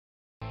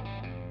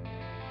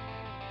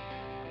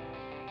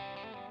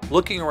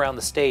Looking around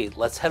the state,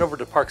 let's head over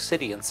to Park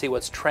City and see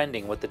what's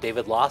trending with the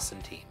David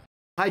Lawson team.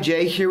 Hi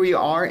Jay, here we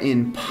are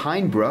in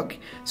Pine Brook.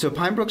 So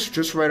Pine Brook's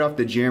just right off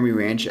the Jeremy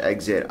Ranch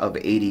exit of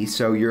 80.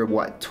 So you're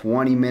what,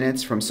 20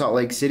 minutes from Salt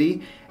Lake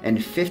City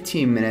and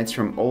 15 minutes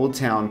from Old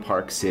Town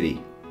Park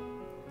City.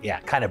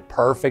 Yeah, kind of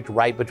perfect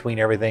right between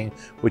everything,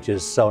 which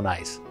is so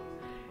nice.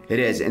 It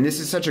is, and this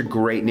is such a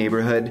great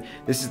neighborhood.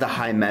 This is the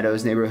High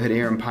Meadows neighborhood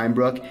here in Pine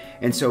Brook.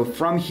 And so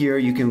from here,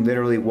 you can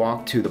literally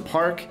walk to the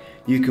park,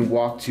 you can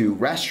walk to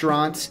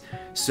restaurants.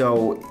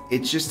 So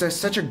it's just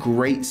such a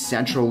great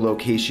central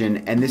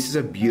location, and this is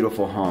a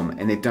beautiful home,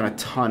 and they've done a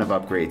ton of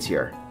upgrades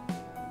here.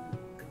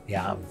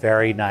 Yeah,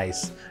 very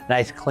nice.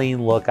 Nice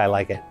clean look, I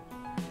like it.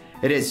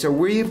 It is. So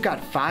we've got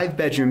 5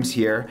 bedrooms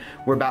here.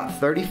 We're about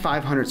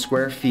 3,500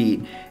 square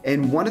feet.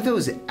 And one of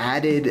those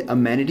added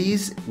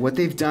amenities, what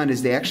they've done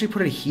is they actually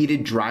put a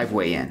heated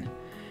driveway in.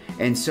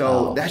 And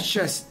so that's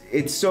just,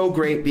 it's so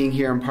great being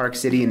here in Park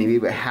City and to be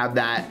able to have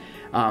that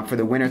for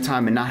the winter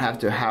time and not have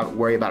to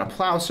worry about a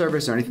plow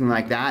service or anything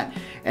like that.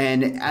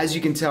 And as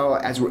you can tell,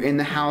 as we're in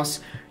the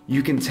house,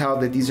 you can tell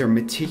that these are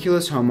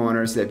meticulous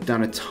homeowners that have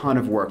done a ton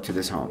of work to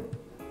this home.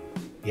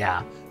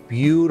 Yeah,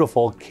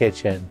 beautiful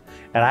kitchen.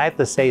 And I have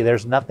to say,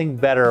 there's nothing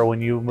better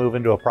when you move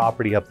into a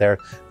property up there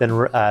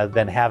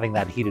than having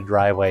that heated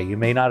driveway. You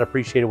may not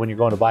appreciate it when you're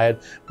going to buy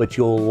it, but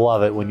you'll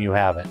love it when you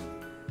have it.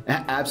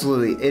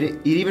 Absolutely. It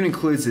even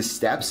includes the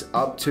steps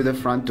up to the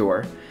front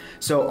door.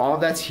 So all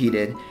that's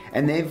heated,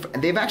 and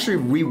they've actually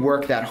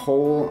reworked that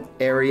whole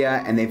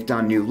area, and they've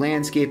done new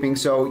landscaping.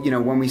 So, you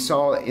know, when we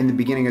saw in the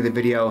beginning of the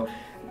video,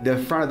 the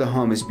front of the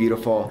home is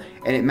beautiful,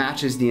 and it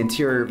matches the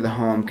interior of the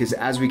home because,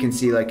 as we can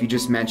see, like you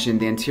just mentioned,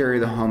 the interior of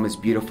the home is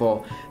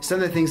beautiful.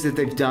 Some of the things that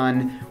they've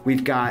done,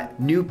 we've got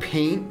new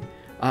paint.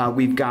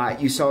 We've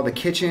got, you saw the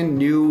kitchen,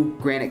 new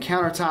granite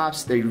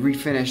countertops. They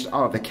refinished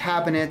all of the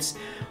cabinets.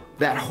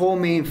 That whole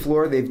main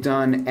floor, they've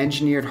done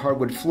engineered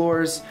hardwood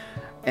floors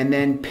and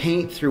then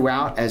paint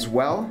throughout as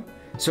well.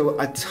 So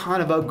a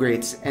ton of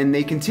upgrades, and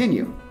they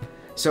continue.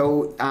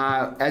 So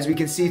as we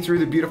can see through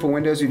the beautiful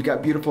windows, we've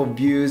got beautiful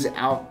views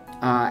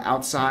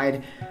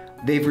outside.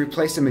 They've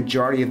replaced the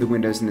majority of the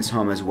windows in this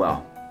home as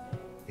well.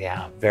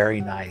 Yeah, very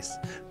nice.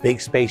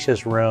 Big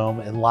spacious room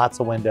and lots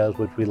of windows,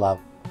 which we love.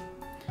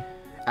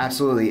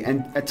 Absolutely,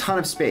 and a ton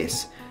of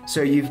space.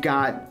 So you've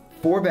got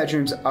 4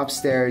 bedrooms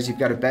upstairs, you've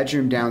got a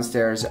bedroom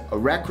downstairs, a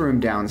rec room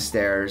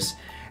downstairs,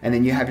 and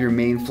then you have your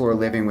main floor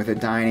living with a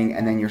dining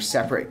and then your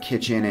separate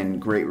kitchen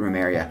and great room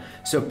area.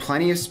 So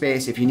plenty of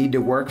space. If you need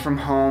to work from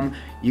home,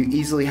 you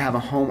easily have a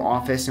home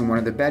office in one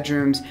of the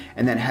bedrooms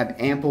and then have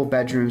ample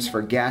bedrooms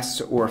for guests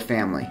or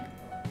family.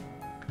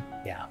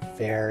 Yeah,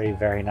 very,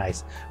 very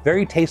nice.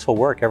 Very tasteful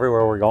work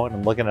everywhere we're going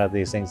and looking at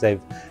these things.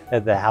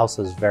 The house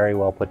is very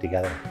well put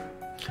together.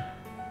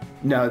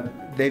 No,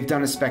 they've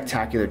done a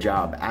spectacular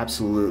job,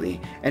 absolutely.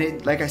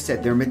 And like I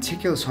said, they're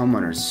meticulous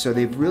homeowners, so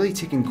they've really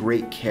taken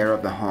great care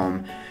of the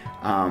home,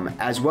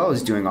 as well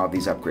as doing all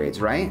these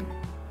upgrades, right?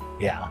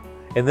 Yeah.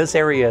 And this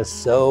area is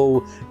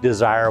so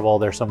desirable.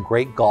 There's some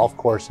great golf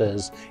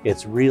courses.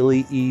 It's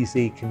really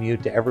easy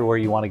commute to everywhere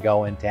you want to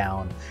go in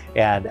town,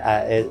 and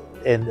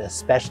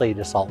especially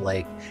to Salt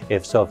Lake.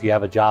 If you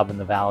have a job in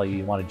the valley,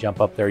 you want to jump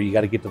up there, you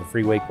got to get to the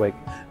freeway quick,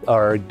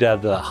 or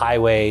the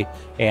highway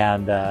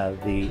and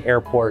the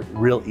airport.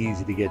 Real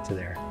easy to get to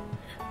there.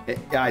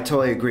 I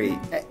totally agree.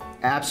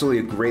 Absolutely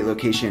a great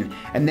location.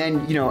 And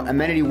then, you know,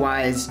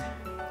 amenity-wise,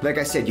 like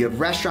I said, you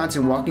have restaurants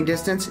in walking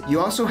distance. You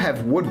also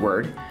have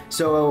Woodward.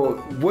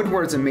 So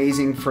Woodward's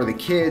amazing for the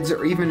kids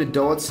or even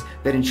adults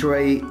that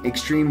enjoy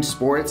extreme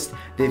sports.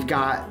 They've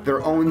got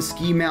their own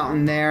ski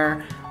mountain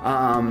there.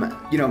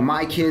 You know,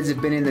 my kids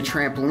have been in the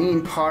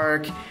trampoline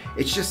park.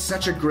 It's just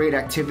such a great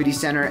activity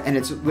center, and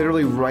it's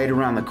literally right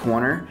around the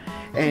corner.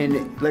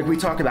 And like we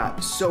talked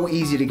about, so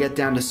easy to get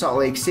down to Salt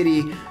Lake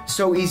City,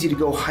 so easy to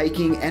go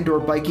hiking and or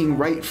biking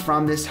right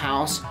from this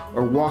house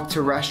or walk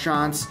to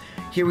restaurants.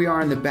 Here we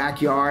are in the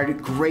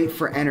backyard, great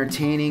for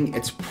entertaining.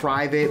 It's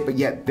private, but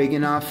yet big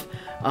enough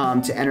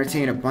to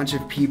entertain a bunch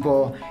of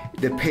people.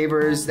 The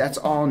pavers, that's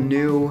all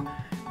new.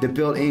 The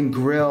built-in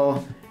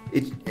grill,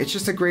 it's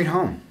just a great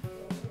home.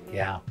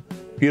 Yeah,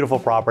 beautiful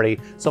property.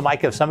 So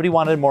Mike, if somebody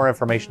wanted more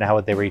information, how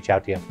would they reach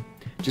out to you?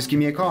 Just give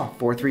me a call,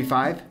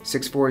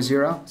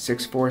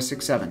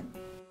 435-640-6467.